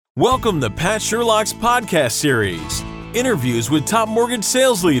Welcome to Pat Sherlock's podcast series, interviews with top mortgage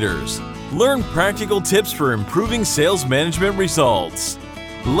sales leaders. Learn practical tips for improving sales management results.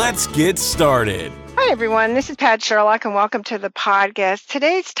 Let's get started. Hi, everyone. This is Pat Sherlock, and welcome to the podcast.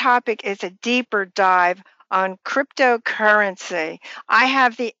 Today's topic is a deeper dive on cryptocurrency. I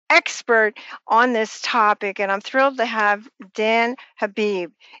have the expert on this topic, and I'm thrilled to have Dan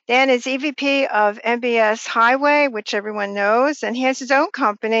Habib. Dan is EVP of MBS Highway, which everyone knows, and he has his own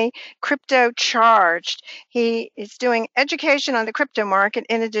company, Crypto Charged. He is doing education on the crypto market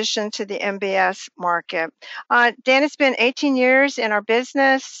in addition to the MBS market. Dan has been 18 years in our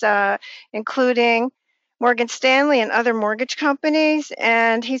business, including Morgan Stanley and other mortgage companies,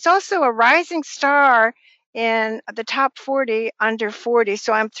 and he's also a rising star in the top 40 under 40.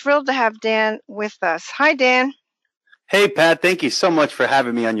 So I'm thrilled to have Dan with us. Hi, Dan. Hey, Pat. Thank you so much for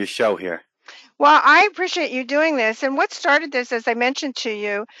having me on your show here. Well, I appreciate you doing this. And what started this, as I mentioned to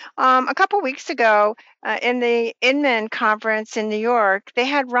you, a couple weeks ago in the Inman conference in New York, they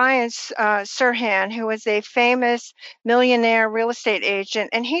had Ryan Serhant, who was a famous millionaire real estate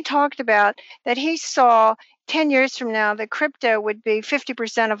agent, and he talked about that he saw 10 years from now, the crypto would be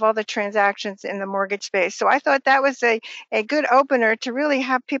 50% of all the transactions in the mortgage space. So I thought that was a good opener to really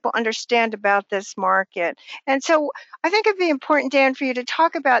have people understand about this market. And so I think it'd be important, Dan, for you to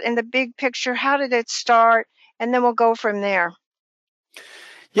talk about in the big picture, how did it start? And then we'll go from there.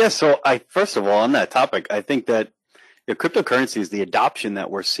 Yeah, so first of all, on that topic, I think that cryptocurrencies, the adoption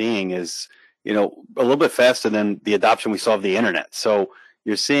that we're seeing is, a little bit faster than the adoption we saw of the internet. So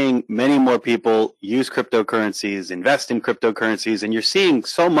you're seeing many more people use cryptocurrencies, invest in cryptocurrencies, and you're seeing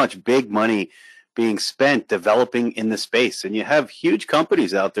so much big money being spent developing in the space. And you have huge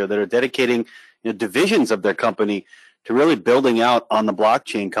companies out there that are dedicating divisions of their company to really building out on the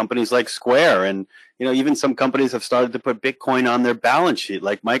blockchain. Companies like Square, and even some companies have started to put Bitcoin on their balance sheet,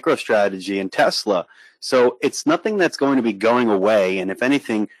 like MicroStrategy and Tesla. So it's nothing that's going to be going away. And if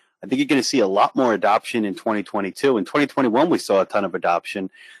anything, I think you're going to see a lot more adoption in 2022. In 2021, we saw a ton of adoption.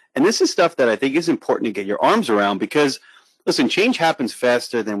 And this is stuff that I think is important to get your arms around because, listen, change happens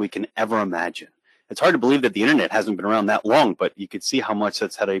faster than we can ever imagine. It's hard to believe that the internet hasn't been around that long, but you could see how much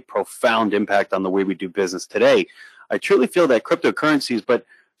that's had a profound impact on the way we do business today. I truly feel that cryptocurrencies, but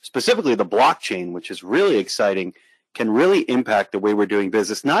specifically the blockchain, which is really exciting, can really impact the way we're doing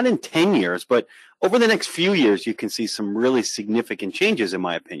business, not in 10 years, but over the next few years, you can see some really significant changes, in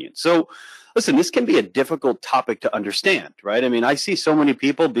my opinion. So, listen, this can be a difficult topic to understand, right? I mean, I see so many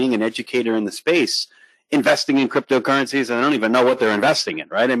people being an educator in the space, investing in cryptocurrencies, and I don't even know what they're investing in,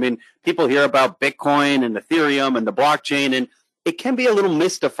 right? I mean, people hear about Bitcoin and Ethereum and the blockchain, and it can be a little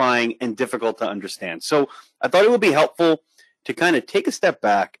mystifying and difficult to understand. So I thought it would be helpful to kind of take a step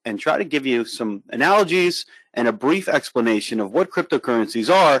back and try to give you some analogies and a brief explanation of what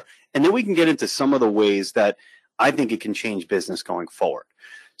cryptocurrencies are, and then we can get into some of the ways that I think it can change business going forward.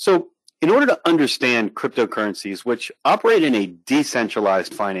 So in order to understand cryptocurrencies, which operate in a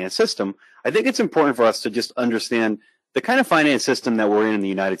decentralized finance system, I think it's important for us to just understand the kind of finance system that we're in the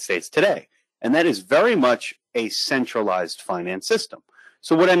United States today. And that is very much a centralized finance system.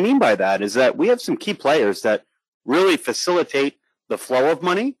 So what I mean by that is that we have some key players that really facilitate the flow of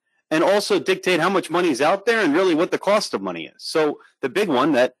money and also dictate how much money is out there and really what the cost of money is. So the big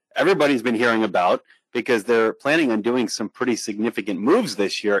one that everybody's been hearing about, because they're planning on doing some pretty significant moves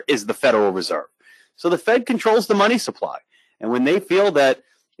this year, is the Federal Reserve. So the Fed controls the money supply. And when they feel that,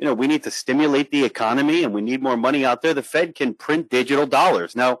 we need to stimulate the economy and we need more money out there, the Fed can print digital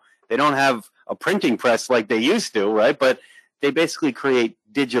dollars. Now, they don't have a printing press like they used to, right? But they basically create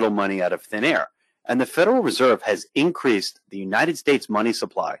digital money out of thin air. And the Federal Reserve has increased the United States money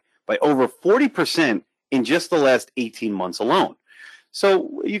supply by over 40% in just the last 18 months alone.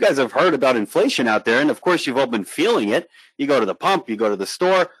 So you guys have heard about inflation out there, and of course you've all been feeling it. You go to the pump, you go to the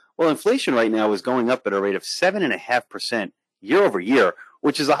store. Well, inflation right now is going up at a rate of 7.5% year over year,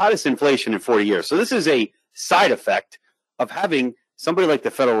 which is the hottest inflation in 40 years. So this is a side effect of having somebody like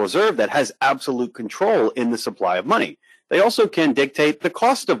the Federal Reserve that has absolute control in the supply of money. They also can dictate the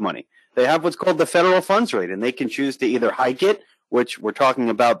cost of money. They have what's called the federal funds rate, and they can choose to either hike it, which we're talking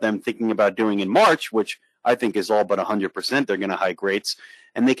about them thinking about doing in March, which I think is all but 100%. They're going to hike rates,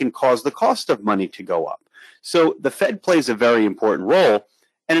 and they can cause the cost of money to go up. So the Fed plays a very important role.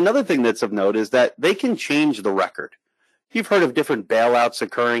 And another thing that's of note is that they can change the record. You've heard of different bailouts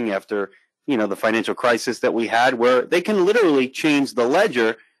occurring after, the financial crisis that we had, where they can literally change the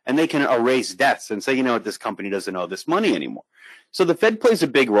ledger and they can erase debts and say, this company doesn't owe this money anymore. So the Fed plays a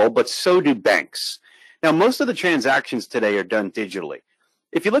big role, but so do banks. Now, most of the transactions today are done digitally.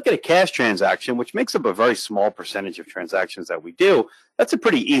 if you look at a cash transaction, which makes up a very small percentage of transactions that we do, that's a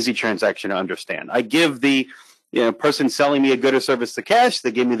pretty easy transaction to understand. I give the person selling me a good or service the cash,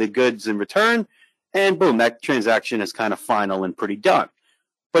 they give me the goods in return, and boom, that transaction is kind of final and pretty done.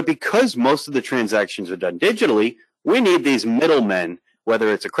 But because most of the transactions are done digitally, we need these middlemen,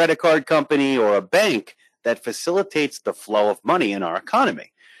 whether it's a credit card company or a bank, that facilitates the flow of money in our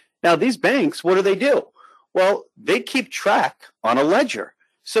economy. Now, these banks, what do? Well, they keep track on a ledger.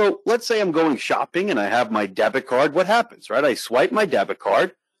 So let's say I'm going shopping and I have my debit card. What happens, right? I swipe my debit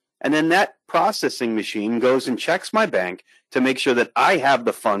card, and then that processing machine goes and checks my bank to make sure that I have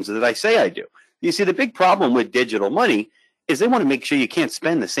the funds that I say I do. You see, the big problem with digital money is they want to make sure you can't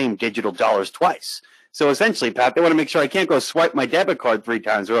spend the same digital dollars twice. So essentially, Pat, they want to make sure I can't go swipe my debit card 3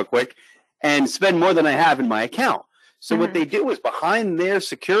 times real quick and spend more than I have in my account. So what they do is behind their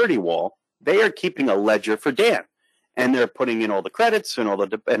security wall, they are keeping a ledger for Dan. And they're putting in all the credits and all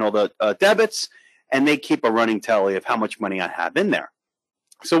the debits, and they keep a running tally of how much money I have in there.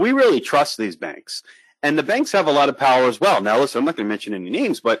 So we really trust these banks. And the banks have a lot of power as well. Now, listen, I'm not going to mention any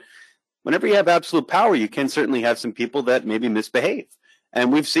names, but whenever you have absolute power, you can certainly have some people that maybe misbehave.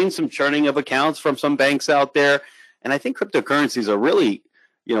 And we've seen some churning of accounts from some banks out there. And I think cryptocurrencies are really,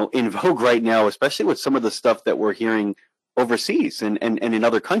 in vogue right now, especially with some of the stuff that we're hearing overseas and in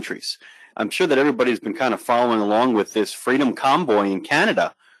other countries. I'm sure that everybody's been kind of following along with this Freedom Convoy in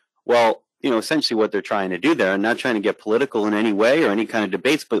Canada. Well, essentially what they're trying to do there, and not trying to get political in any way or any kind of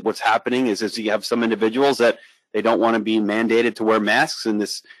debates, but what's happening is you have some individuals that they don't want to be mandated to wear masks in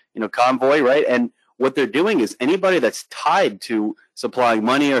this, convoy, right? And what they're doing is anybody that's tied to supplying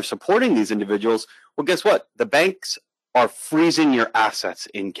money or supporting these individuals, well, guess what? The banks are freezing your assets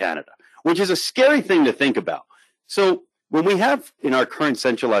in Canada, which is a scary thing to think about. So when we have in our current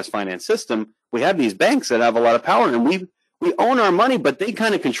centralized finance system, we have these banks that have a lot of power, and we own our money, but they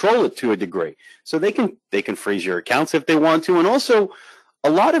kind of control it to a degree. So they can freeze your accounts if they want to. And also a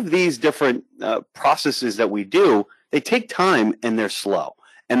lot of these different processes that we do, they take time and they're slow.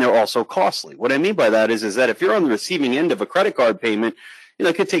 And they're also costly. What I mean by that is that if you're on the receiving end of a credit card payment,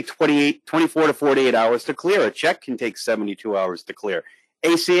 it could take 24 to 48 hours to clear. A check can take 72 hours to clear.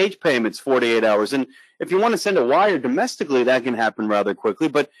 ACH payments, 48 hours. And if you want to send a wire domestically, that can happen rather quickly.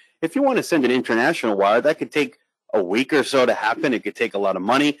 But if you want to send an international wire, that could take a week or so to happen. It could take a lot of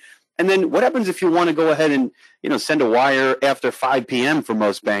money. And then what happens if you want to go ahead and, send a wire after 5 p.m. for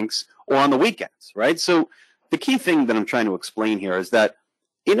most banks or on the weekends, right? So the key thing that I'm trying to explain here is that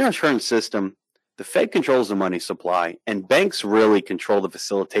in our current system, the Fed controls the money supply, and banks really control the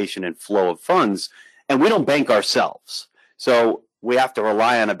facilitation and flow of funds, and we don't bank ourselves. So we have to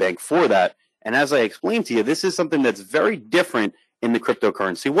rely on a bank for that. And as I explained to you, this is something that's very different in the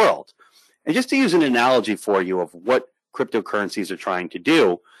cryptocurrency world. And just to use an analogy for you of what cryptocurrencies are trying to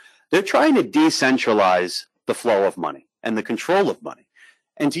do, they're trying to decentralize the flow of money and the control of money.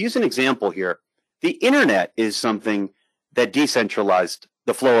 And to use an example here, the internet is something that decentralized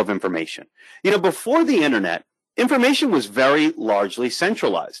the flow of information. Before the internet, information was very largely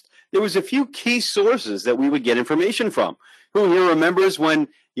centralized. There was a few key sources that we would get information from. Who here remembers when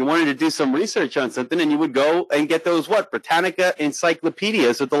you wanted to do some research on something and you would go and get those, Britannica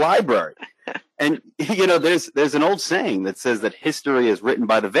encyclopedias at the library? And, there's an old saying that says that history is written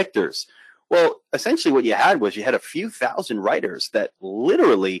by the victors. Well, essentially what you had was you had a few thousand writers that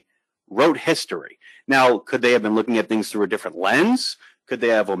literally wrote history. Now, could they have been looking at things through a different lens? Could they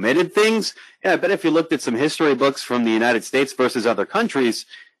have omitted things? Yeah, I bet if you looked at some history books from the United States versus other countries,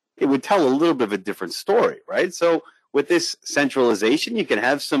 it would tell a little bit of a different story, right? So with this centralization, you can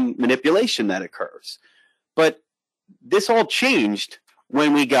have some manipulation that occurs. But this all changed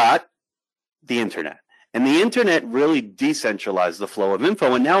when we got the internet. And the internet really decentralized the flow of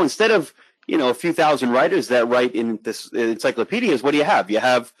info. And now instead of, a few thousand writers that write in this encyclopedias, what do? You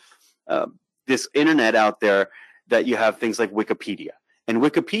have this internet out there that you have things like Wikipedia. And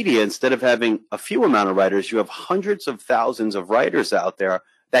Wikipedia, instead of having a few amount of writers, you have hundreds of thousands of writers out there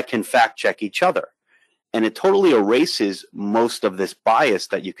that can fact check each other. And it totally erases most of this bias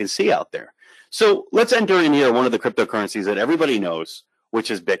that you can see out there. So let's enter in here one of the cryptocurrencies that everybody knows, which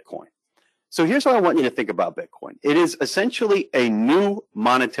is Bitcoin. So here's what I want you to think about Bitcoin. It is essentially a new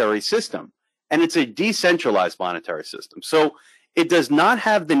monetary system, and it's a decentralized monetary system. So it does not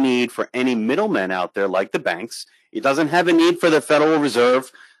have the need for any middlemen out there like the banks. It doesn't have a need for the Federal Reserve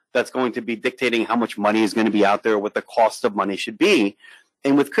that's going to be dictating how much money is going to be out there, what the cost of money should be.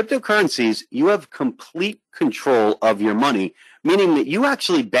 And with cryptocurrencies, you have complete control of your money, meaning that you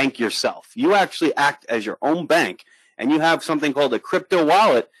actually bank yourself. You actually act as your own bank, and you have something called a crypto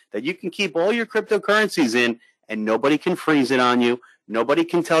wallet that you can keep all your cryptocurrencies in, and nobody can freeze it on you. Nobody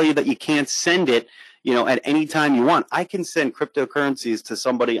can tell you that you can't send it, at any time you want. I can send cryptocurrencies to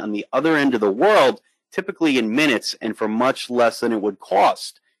somebody on the other end of the world, typically in minutes and for much less than it would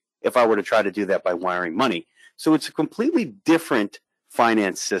cost if I were to try to do that by wiring money. So it's a completely different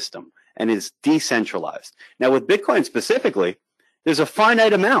finance system and is decentralized. Now with Bitcoin specifically, there's a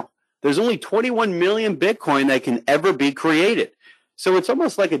finite amount. There's only 21 million Bitcoin that can ever be created. So it's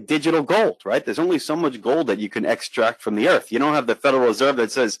almost like a digital gold, right? There's only so much gold that you can extract from the earth. You don't have the Federal Reserve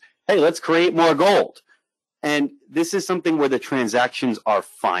that says, hey, let's create more gold. And this is something where the transactions are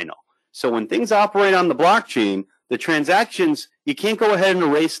final. So when things operate on the blockchain, the transactions, you can't go ahead and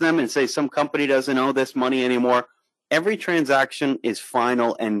erase them and say some company doesn't owe this money anymore. Every transaction is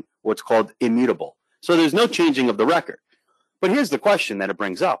final and what's called immutable. So there's no changing of the record. But here's the question that it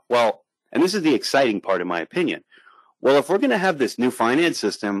brings up. Well, and this is the exciting part in my opinion. Well, if we're going to have this new finance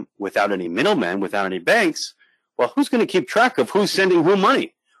system without any middlemen, without any banks, well, who's going to keep track of who's sending who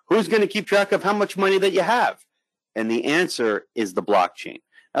money? Who's going to keep track of how much money that you have? And the answer is the blockchain.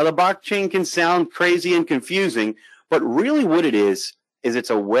 Now, the blockchain can sound crazy and confusing, but really what it is it's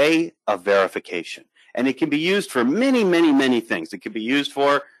a way of verification. And it can be used for many, many, many things. It can be used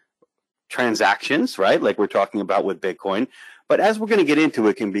for transactions, right? Like we're talking about with Bitcoin. But as we're going to get into,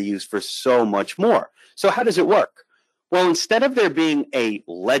 it can be used for so much more. So how does it work? Well, instead of there being a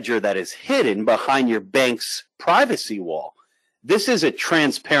ledger that is hidden behind your bank's privacy wall, this is a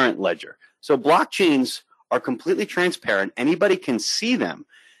transparent ledger. So blockchains are completely transparent. Anybody can see them,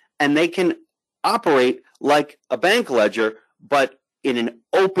 and they can operate like a bank ledger, but in an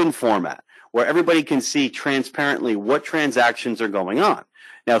open format where everybody can see transparently what transactions are going on.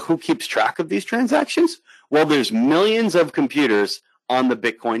 Now, who keeps track of these transactions? Well, there's millions of computers on the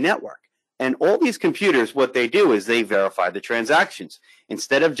Bitcoin network. And all these computers, what they do is they verify the transactions.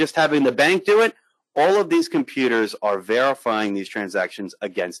 Instead of just having the bank do it, all of these computers are verifying these transactions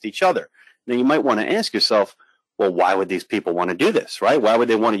against each other. Now, you might want to ask yourself, well, why would these people want to do this, right? Why would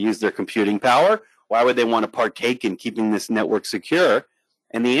they want to use their computing power? Why would they want to partake in keeping this network secure?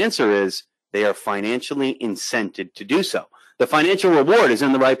 And the answer is they are financially incented to do so. The financial reward is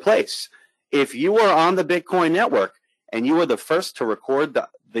in the right place. If you are on the Bitcoin network and you are the first to record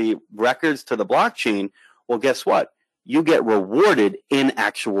the records to the blockchain, well, guess what? You get rewarded in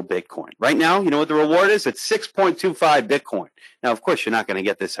actual Bitcoin. Right now, you know what the reward is? It's 6.25 Bitcoin. Now, of course, you're not going to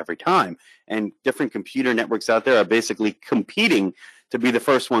get this every time. And different computer networks out there are basically competing to be the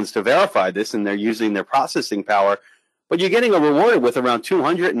first ones to verify this, and they're using their processing power. But you're getting a reward with around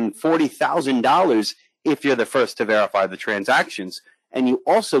 $240,000 if you're the first to verify the transactions. And you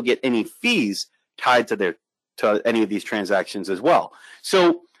also get any fees tied to any of these transactions as well.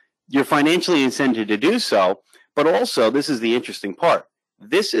 So you're financially incented to do so. But also, this is the interesting part.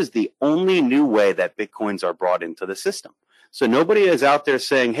 This is the only new way that Bitcoins are brought into the system. So nobody is out there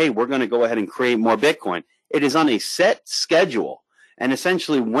saying, hey, we're going to go ahead and create more Bitcoin. It is on a set schedule. And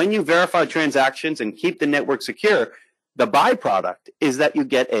essentially, when you verify transactions and keep the network secure, the byproduct is that you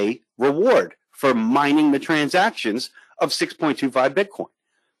get a reward for mining the transactions of 6.25 Bitcoin.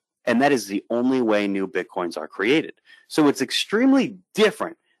 And that is the only way new Bitcoins are created. So it's extremely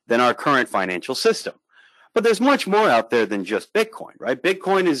different than our current financial system. But there's much more out there than just Bitcoin, right?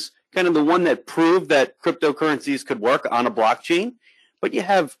 Bitcoin is kind of the one that proved that cryptocurrencies could work on a blockchain. But you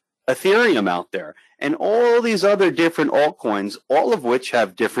have Ethereum out there and all these other different altcoins, all of which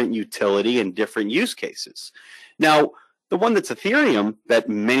have different utility and different use cases. Now, the one that's Ethereum that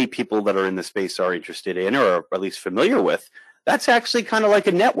many people that are in the space are interested in or at least familiar with, that's actually kind of like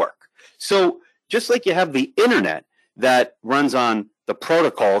a network. So just like you have the internet that runs on the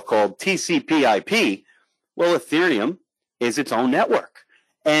protocol called TCP/IP, well, Ethereum is its own network.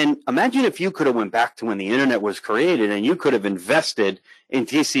 And imagine if you could have went back to when the internet was created and you could have invested in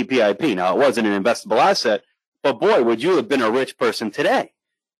TCP/IP. Now, it wasn't an investable asset, but boy, would you have been a rich person today.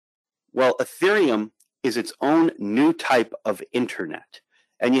 Well, Ethereum is its own new type of internet.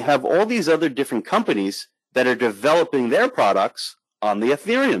 And you have all these other different companies that are developing their products on the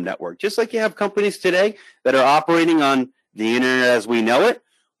Ethereum network. Just like you have companies today that are operating on the internet as we know it.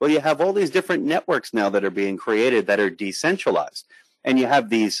 Well, you have all these different networks now that are being created that are decentralized. And you have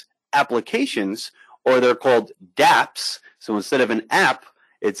these applications, or they're called dApps. So instead of an app,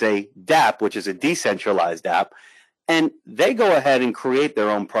 it's a dApp, which is a decentralized app. And they go ahead and create their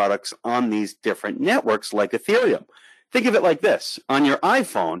own products on these different networks like Ethereum. Think of it like this. On your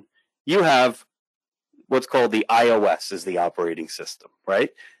iPhone, you have what's called the iOS as the operating system,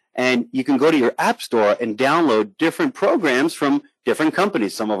 right? And you can go to your app store and download different programs from different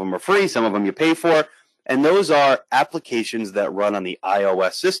companies. Some of them are free, some of them you pay for. And those are applications that run on the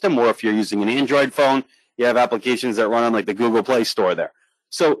iOS system, or if you're using an Android phone, You have applications that run on like the Google Play Store there.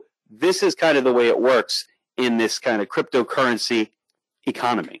 So this is kind of the way it works in this kind of cryptocurrency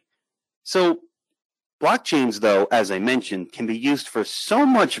economy. So blockchains, though, as I mentioned, can be used for so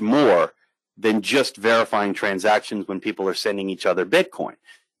much more than just verifying transactions when people are sending each other Bitcoin.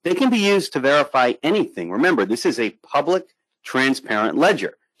 They can be used to verify anything. Remember, this is a public, transparent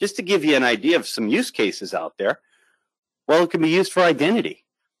ledger. Just to give you an idea of some use cases out there, well, it can be used for identity.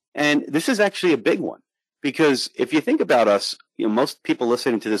 And this is actually a big one, because if you think about us, most people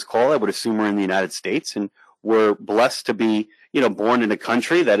listening to this call, I would assume, are in the United States, and we're blessed to be, born in a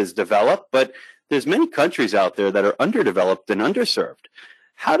country that is developed, but there's many countries out there that are underdeveloped and underserved.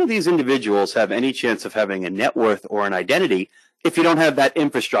 How do these individuals have any chance of having a net worth or an identity if you don't have that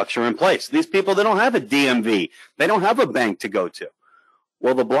infrastructure in place? These people, they don't have a DMV. They don't have a bank to go to.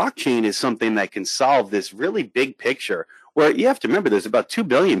 Well, the blockchain is something that can solve this really big picture, where you have to remember there's about 2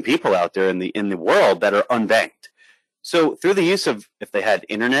 billion people out there in the world that are unbanked. So through the use of, if they had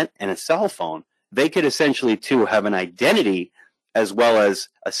internet and a cell phone, they could essentially too have an identity as well as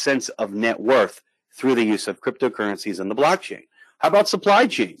a sense of net worth through the use of cryptocurrencies and the blockchain. How about supply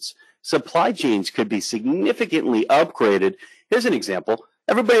chains? Supply chains could be significantly upgraded. Here's an example.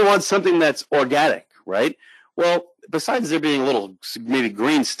 Everybody wants something that's organic, right? Well, besides there being a little maybe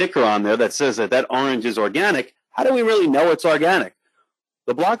green sticker on there that says that orange is organic, how do we really know it's organic?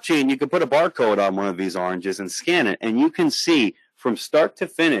 The blockchain, you can put a barcode on one of these oranges and scan it, and you can see from start to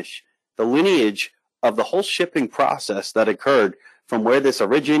finish the lineage of the whole shipping process that occurred from where this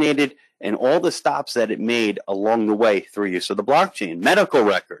originated and all the stops that it made along the way through use of the blockchain. Medical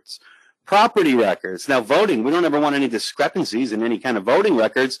records, property records. Now, voting, we don't ever want any discrepancies in any kind of voting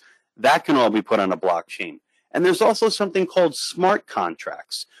records. That can all be put on a blockchain. And there's also something called smart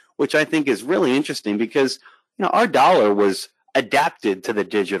contracts, which I think is really interesting because our dollar was adapted to the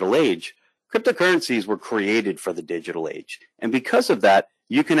digital age. Cryptocurrencies were created for the digital age. And because of that,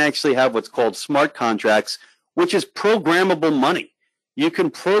 you can actually have what's called smart contracts, which is programmable money. You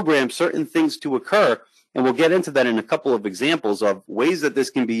can program certain things to occur, and we'll get into that in a couple of examples of ways that this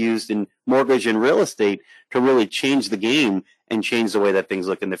can be used in mortgage and real estate to really change the game and change the way that things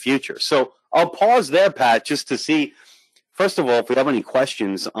look in the future. So I'll pause there, Pat, just to see, first of all, if we have any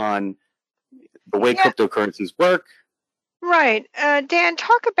questions on the way cryptocurrencies work. Right. Dan,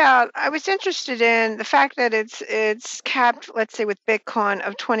 talk about, I was interested in the fact that it's capped, let's say with Bitcoin,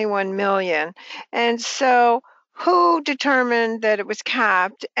 of 21 million. And so who determined that it was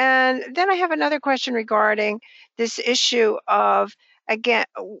capped? And then I have another question regarding this issue of, again,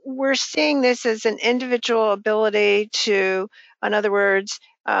 we're seeing this as an individual ability to, in other words,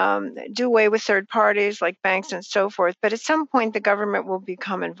 do away with third parties like banks and so forth. But at some point, the government will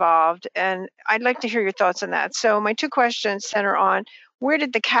become involved. And I'd like to hear your thoughts on that. So my two questions center on where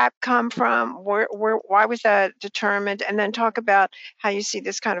did the cap come from? Why was that determined? And then talk about how you see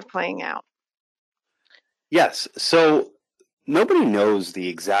this kind of playing out. Yes. So nobody knows the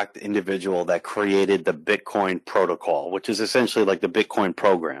exact individual that created the Bitcoin protocol, which is essentially like the Bitcoin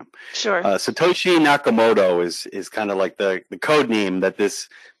program. Sure. Satoshi Nakamoto is kind of like the code name that this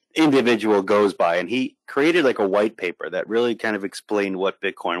individual goes by. And he created like a white paper that really kind of explained what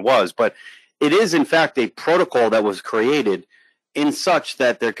Bitcoin was. But it is, in fact, a protocol that was created in such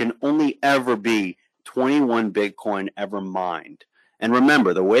that there can only ever be 21 Bitcoin ever mined. And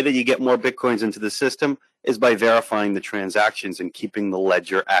remember, the way that you get more Bitcoins into the system is by verifying the transactions and keeping the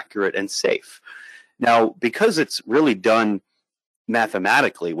ledger accurate and safe. Now, because it's really done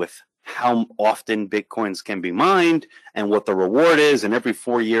mathematically with how often Bitcoins can be mined and what the reward is, and every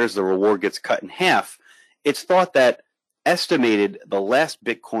 4 years the reward gets cut in half, it's thought that estimated the last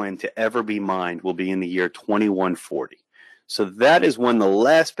Bitcoin to ever be mined will be in the year 2140. So that is when the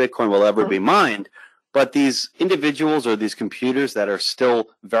last Bitcoin will ever be mined. But these individuals or these computers that are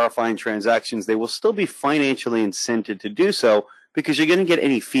still verifying transactions, they will still be financially incented to do so because you're going to get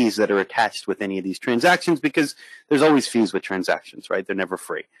any fees that are attached with any of these transactions because there's always fees with transactions, right? They're never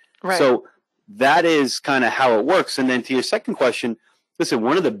free. Right. So that is kind of how it works. And then to your second question, listen,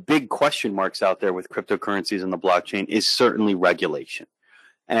 one of the big question marks out there with cryptocurrencies and the blockchain is certainly regulation.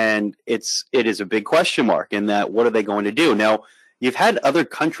 And it is a big question mark in that what are they going to do? Now, you've had other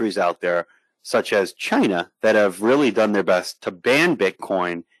countries out there such as China, that have really done their best to ban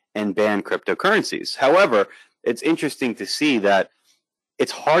Bitcoin and ban cryptocurrencies. However, it's interesting to see that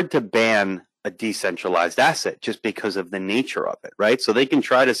it's hard to ban a decentralized asset just because of the nature of it, right? So they can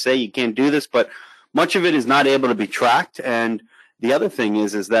try to say you can't do this, but much of it is not able to be tracked. And the other thing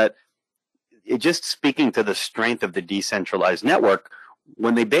is that it just speaking to the strength of the decentralized network,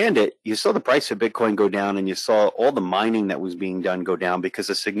 when they banned it, you saw the price of Bitcoin go down and you saw all the mining that was being done go down because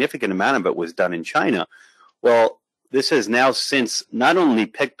a significant amount of it was done in China. Well, this has now since not only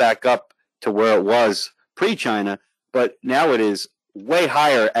picked back up to where it was pre-China, but now it is way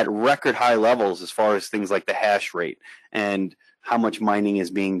higher at record high levels as far as things like the hash rate and how much mining is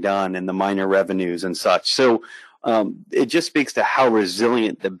being done and the miner revenues and such. So it just speaks to how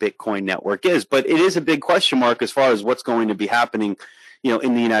resilient the Bitcoin network is. But it is a big question mark as far as what's going to be happening,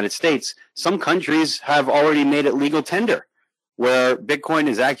 in the United States. Some countries have already made it legal tender, where Bitcoin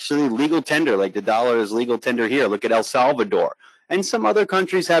is actually legal tender, like the dollar is legal tender here. Look at El Salvador. And some other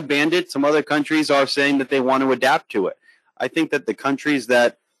countries have banned it. Some other countries are saying that they want to adapt to it. I think that the countries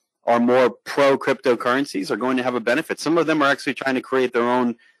that are more pro cryptocurrencies are going to have a benefit. Some of them are actually trying to create their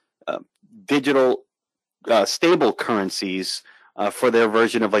own digital stable currencies for their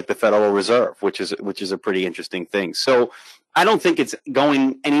version of like the Federal Reserve, which is a pretty interesting thing. So I don't think it's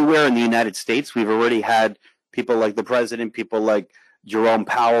going anywhere in the United States. We've already had people like the president, people like Jerome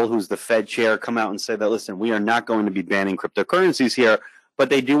Powell, who's the Fed chair, come out and say that, listen, we are not going to be banning cryptocurrencies here, but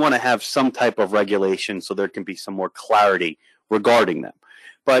they do want to have some type of regulation so there can be some more clarity regarding them.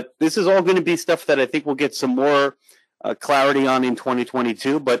 But this is all going to be stuff that I think we'll get some more clarity on in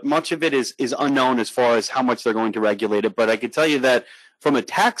 2022, but much of it is unknown as far as how much they're going to regulate it. But I can tell you that from a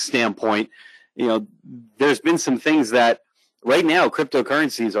tax standpoint, there's been some things that right now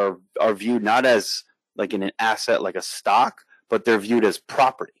cryptocurrencies are viewed not as like an asset, like a stock, but they're viewed as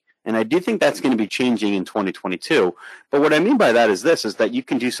property. And I do think that's going to be changing in 2022. But what I mean by that is this, is that you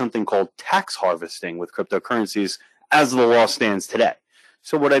can do something called tax harvesting with cryptocurrencies as the law stands today.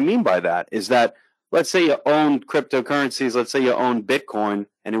 So what I mean by that is that, let's say you own cryptocurrencies, let's say you own Bitcoin,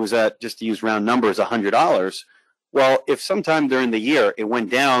 and it was at, just to use round numbers, $100. Well, if sometime during the year it went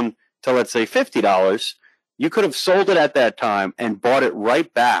down to, let's say, $50, you could have sold it at that time and bought it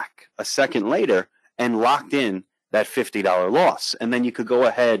right back a second later and locked in that $50 loss. And then you could go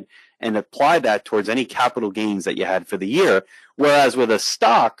ahead and apply that towards any capital gains that you had for the year. Whereas with a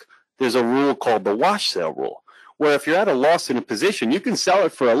stock, there's a rule called the wash sale rule, where if you're at a loss in a position, you can sell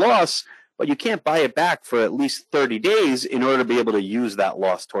it for a loss, but you can't buy it back for at least 30 days in order to be able to use that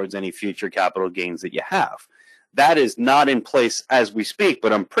loss towards any future capital gains that you have. That is not in place as we speak,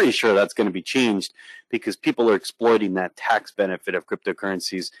 but I'm pretty sure that's going to be changed because people are exploiting that tax benefit of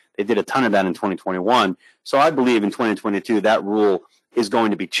cryptocurrencies. They did a ton of that in 2021. So I believe in 2022, that rule is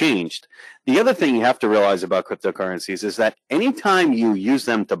going to be changed. The other thing you have to realize about cryptocurrencies is that anytime you use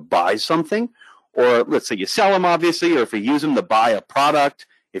them to buy something, or let's say you sell them, obviously, or if you use them to buy a product,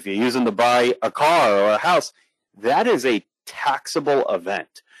 if you use them to buy a car or a house, that is a taxable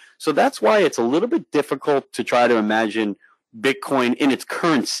event. So that's why it's a little bit difficult to try to imagine Bitcoin in its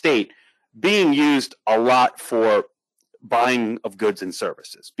current state being used a lot for buying of goods and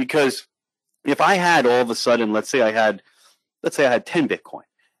services. Because if I had all of a sudden, let's say I had 10 Bitcoin,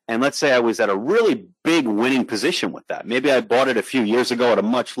 and let's say I was at a really big winning position with that. Maybe I bought it a few years ago at a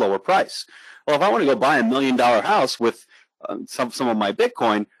much lower price. Well, if I want to go buy $1 million house with some of my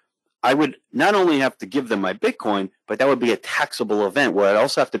Bitcoin, I would not only have to give them my Bitcoin, but that would be a taxable event where I'd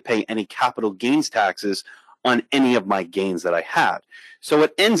also have to pay any capital gains taxes on any of my gains that I had. So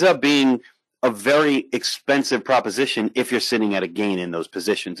it ends up being a very expensive proposition if you're sitting at a gain in those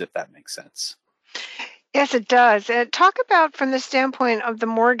positions, if that makes sense. Yes, it does. Talk about from the standpoint of the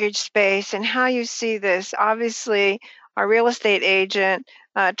mortgage space and how you see this. Obviously, our real estate agent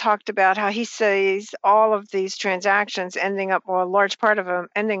talked about how he sees all of these transactions ending up, or a large part of them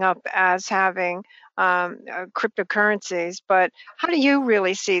ending up as having cryptocurrencies. But how do you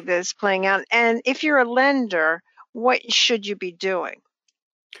really see this playing out? And if you're a lender, what should you be doing?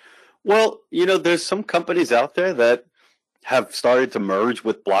 Well, there's some companies out there that have started to merge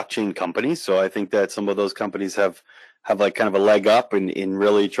with blockchain companies. So I think that some of those companies have like kind of a leg up in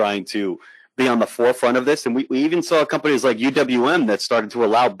really trying to be on the forefront of this. And we even saw companies like UWM that started to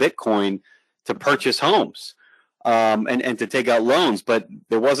allow Bitcoin to purchase homes and to take out loans. But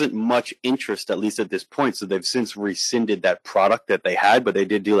there wasn't much interest, at least at this point. So they've since rescinded that product that they had, but they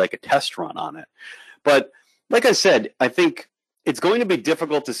did do like a test run on it. But like I said, I think it's going to be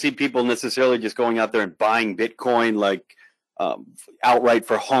difficult to see people necessarily just going out there and buying Bitcoin like outright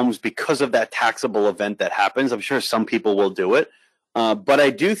for homes because of that taxable event that happens. I'm sure some people will do it. But I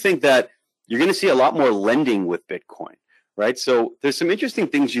do think that you're going to see a lot more lending with Bitcoin, right? So there's some interesting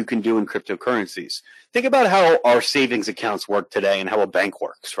things you can do in cryptocurrencies. Think about how our savings accounts work today and how a bank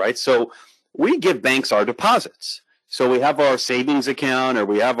works, right? So we give banks our deposits. So we have our savings account or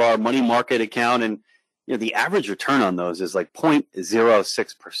we have our money market account, and the average return on those is like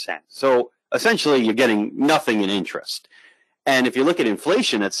 0.06%. So essentially you're getting nothing in interest. And if you look at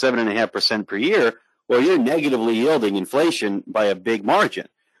inflation at 7.5% per year, well, you're negatively yielding inflation by a big margin.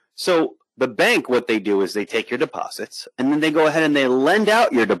 So The bank, what they do is they take your deposits and then they go ahead and they lend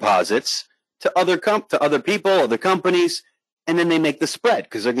out your deposits to other people, other companies, and then they make the spread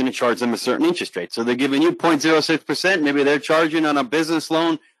because they're going to charge them a certain interest rate. So they're giving you 0.06%. Maybe they're charging on a business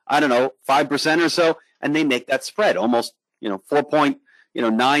loan, 5% or so, and they make that spread almost,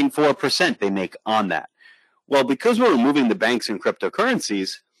 4.94% they make on that. Well, because we're removing the banks and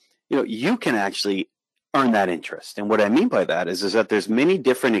cryptocurrencies, you can actually earn that interest. And what I mean by that is that there's many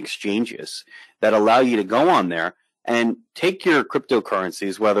different exchanges that allow you to go on there and take your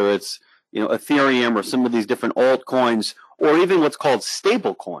cryptocurrencies, whether it's Ethereum or some of these different altcoins, or even what's called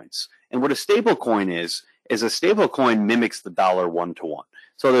stable coins. And what a stable coin is a stable coin mimics the dollar one-to-one.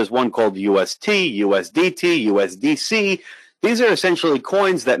 So there's one called UST, USDT, USDC. These are essentially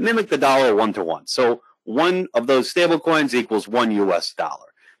coins that mimic the dollar one-to-one. So one of those stable coins equals $1 US.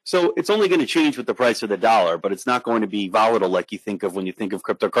 So it's only going to change with the price of the dollar, but it's not going to be volatile like you think of when you think of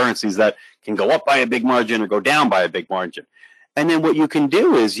cryptocurrencies that can go up by a big margin or go down by a big margin. And then what you can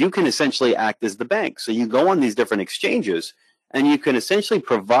do is you can essentially act as the bank. So you go on these different exchanges and you can essentially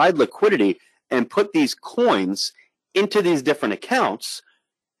provide liquidity and put these coins into these different accounts.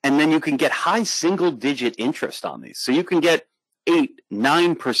 And then you can get high single-digit interest on these. So you can get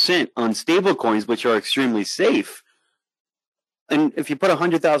 8-9% on stable coins, which are extremely safe. And if you put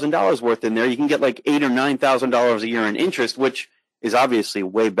 $100,000 worth in there, you can get like $8,000 or $9,000 a year in interest, which is obviously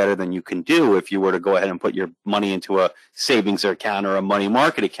way better than you can do if you were to go ahead and put your money into a savings account or a money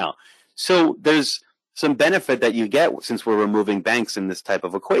market account. So there's some benefit that you get since we're removing banks in this type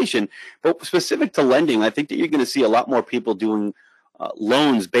of equation. But specific to lending, I think that you're going to see a lot more people doing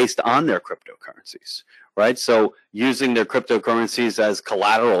loans based on their cryptocurrencies, right? So using their cryptocurrencies as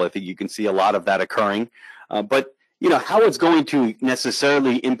collateral, I think you can see a lot of that occurring. But how it's going to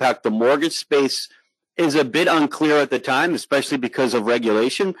necessarily impact the mortgage space is a bit unclear at the time, especially because of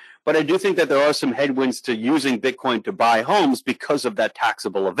regulation. But I do think that there are some headwinds to using Bitcoin to buy homes because of that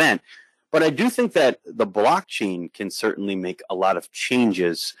taxable event. But I do think that the blockchain can certainly make a lot of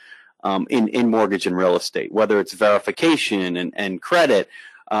changes in mortgage and real estate, whether it's verification and credit.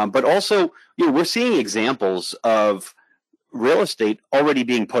 But also, we're seeing examples of real estate already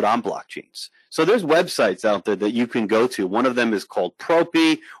being put on blockchains. So there's websites out there that you can go to. One of them is called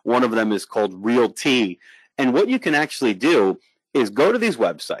Propy. One of them is called Realty. And what you can actually do is go to these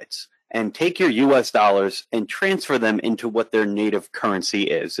websites and take your US dollars and transfer them into what their native currency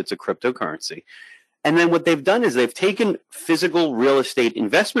is. It's a cryptocurrency. And then what they've done is they've taken physical real estate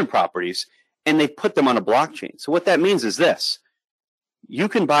investment properties and they've put them on a blockchain. So what that means is this. You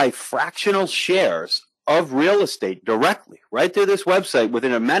can buy fractional shares of real estate directly right through this website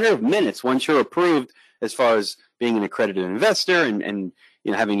within a matter of minutes once you're approved as far as being an accredited investor and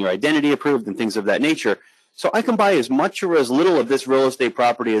having your identity approved and things of that nature. So I can buy as much or as little of this real estate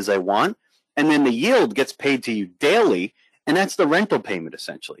property as I want, and then the yield gets paid to you daily, and that's the rental payment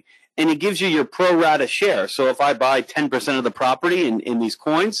essentially. And it gives you your pro rata share. So if I buy 10% of the property in these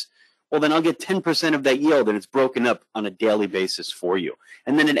coins, well, then I'll get 10% of that yield, and it's broken up on a daily basis for you.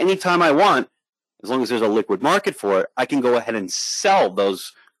 And then at any time I want, as long as there's a liquid market for it, I can go ahead and sell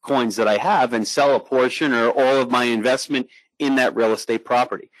those coins that I have and sell a portion or all of my investment in that real estate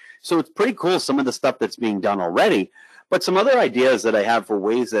property. So it's pretty cool, some of the stuff that's being done already. But some other ideas that I have for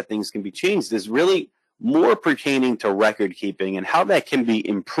ways that things can be changed is really more pertaining to record keeping and how that can be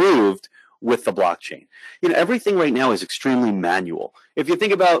improved with the blockchain. Everything right now is extremely manual. If you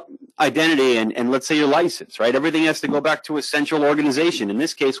think about identity and let's say your license, right? Everything has to go back to a central organization. In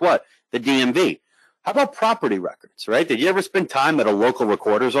this case, what? The DMV. How about property records, right? Did you ever spend time at a local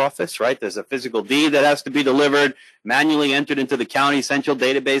recorder's office, right? There's a physical deed that has to be delivered, manually entered into the county central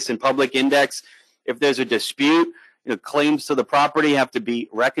database and public index. If there's a dispute, claims to the property have to be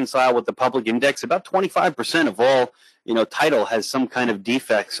reconciled with the public index. About 25% of all, title has some kind of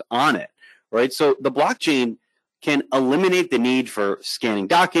defects on it, right? So the blockchain can eliminate the need for scanning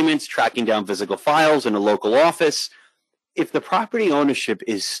documents, tracking down physical files in a local office. If the property ownership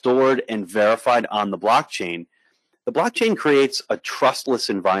is stored and verified on the blockchain creates a trustless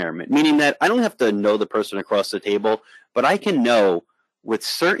environment, meaning that I don't have to know the person across the table, but I can know with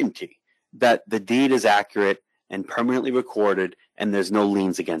certainty that the deed is accurate and permanently recorded and there's no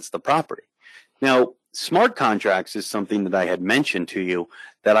liens against the property. Now, smart contracts is something that I had mentioned to you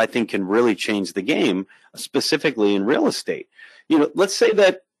that I think can really change the game, specifically in real estate. Let's say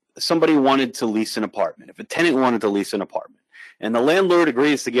that somebody wanted to lease an apartment, if a tenant wanted to lease an apartment, and the landlord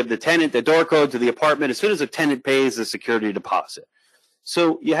agrees to give the tenant the door code to the apartment as soon as the tenant pays the security deposit.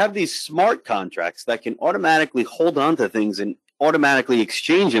 So you have these smart contracts that can automatically hold on to things and automatically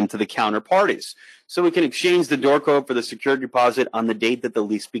exchange them to the counterparties. So we can exchange the door code for the security deposit on the date that the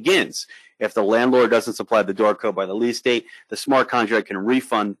lease begins. If the landlord doesn't supply the door code by the lease date, the smart contract can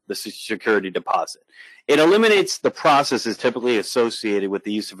refund the security deposit. It eliminates the processes typically associated with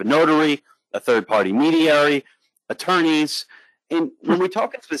the use of a notary, a third-party mediary, attorneys. And when we're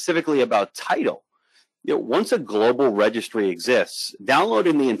talking specifically about title, once a global registry exists,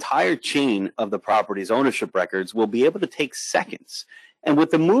 downloading the entire chain of the property's ownership records will be able to take seconds. And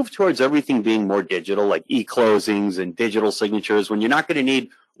with the move towards everything being more digital, like e-closings and digital signatures, when you're not going to need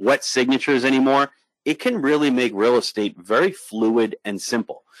wet signatures anymore, it can really make real estate very fluid and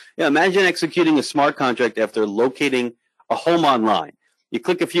simple. Imagine executing a smart contract after locating a home online. You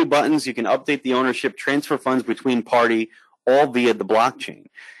click a few buttons, you can update the ownership, transfer funds between party, all via the blockchain.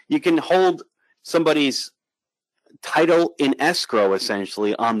 You can hold somebody's title in escrow,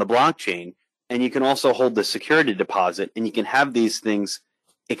 essentially, on the blockchain, and you can also hold the security deposit, and you can have these things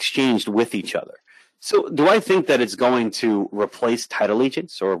exchanged with each other. So do I think that it's going to replace title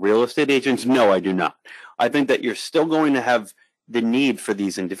agents or real estate agents? No, I do not. I think that you're still going to have the need for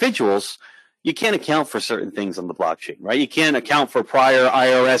these individuals. You can't account for certain things on the blockchain, right? You can't account for prior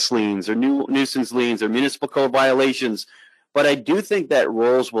IRS liens or nuisance liens or municipal code violations. But I do think that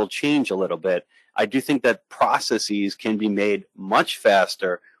roles will change a little bit. I do think that processes can be made much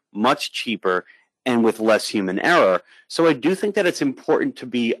faster, much cheaper, and with less human error. So I do think that it's important to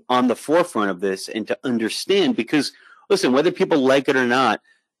be on the forefront of this and to understand, because, listen, whether people like it or not,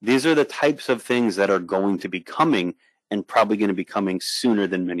 these are the types of things that are going to be coming, and probably going to be coming sooner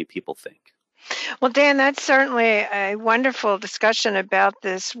than many people think. Well, Dan, that's certainly a wonderful discussion about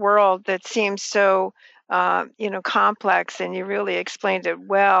this world that seems so complex, and you really explained it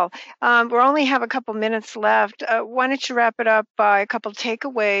well. We only have a couple minutes left. Why don't you wrap it up by a couple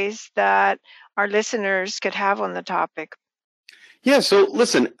takeaways that our listeners could have on the topic? Yeah, so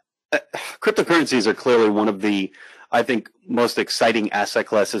listen, cryptocurrencies are clearly one of the, I think, most exciting asset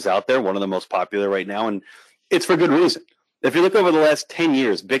classes out there, one of the most popular right now, and it's for good reason. If you look over the last 10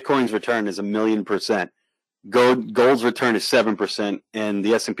 years, Bitcoin's return is 1,000,000%. Gold's return is 7%, and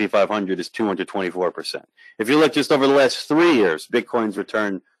the S&P 500 is 224%. If you look just over the last 3 years, Bitcoin's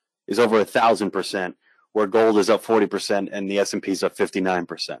return is over 1,000%, where gold is up 40% and the S&P is up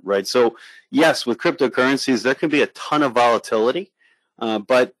 59%, right? So yes, with cryptocurrencies, there can be a ton of volatility,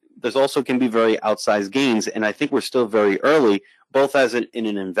 but there's also can be very outsized gains, and I think we're still very early, both as in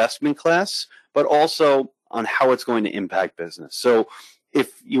an investment class, but also on how it's going to impact business. So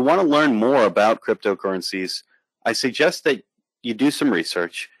if you want to learn more about cryptocurrencies, I suggest that you do some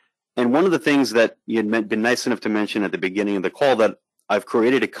research. And one of the things that you'd been nice enough to mention at the beginning of the call, that I've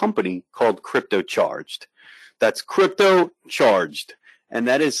created a company called Crypto Charged. That's Crypto Charged. And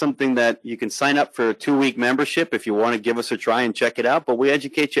that is something that you can sign up for a 2-week membership if you want to give us a try and check it out. But we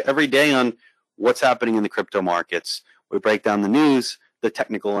educate you every day on what's happening in the crypto markets. We break down the news, the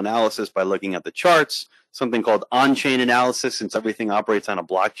technical analysis by looking at the charts, something called on-chain analysis. Since everything operates on a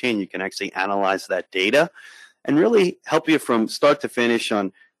blockchain, you can actually analyze that data and really help you from start to finish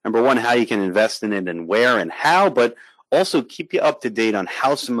on, number one, how you can invest in it and where and how, but also keep you up to date on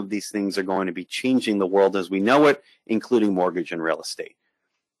how some of these things are going to be changing the world as we know it, including mortgage and real estate.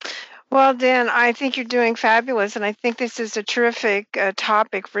 Well, Dan, I think you're doing fabulous, and I think this is a terrific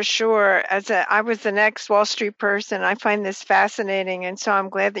topic for sure. I was the next Wall Street person, I find this fascinating, and so I'm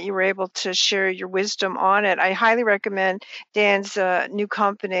glad that you were able to share your wisdom on it. I highly recommend Dan's new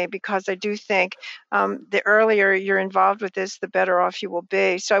company, because I do think the earlier you're involved with this, the better off you will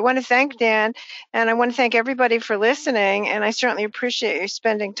be. So I want to thank Dan, and I want to thank everybody for listening, and I certainly appreciate you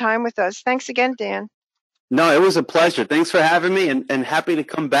spending time with us. Thanks again, Dan. No, it was a pleasure. Thanks for having me, and happy to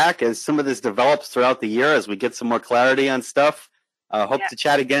come back as some of this develops throughout the year as we get some more clarity on stuff. Hope to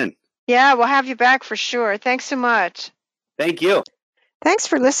chat again. Yeah, we'll have you back for sure. Thanks so much. Thank you. Thanks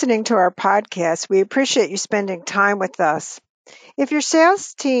for listening to our podcast. We appreciate you spending time with us. If your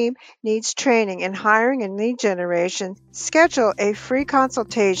sales team needs training in hiring and lead generation, schedule a free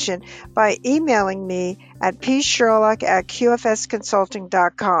consultation by emailing me at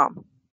psherlock@qfsconsulting.com.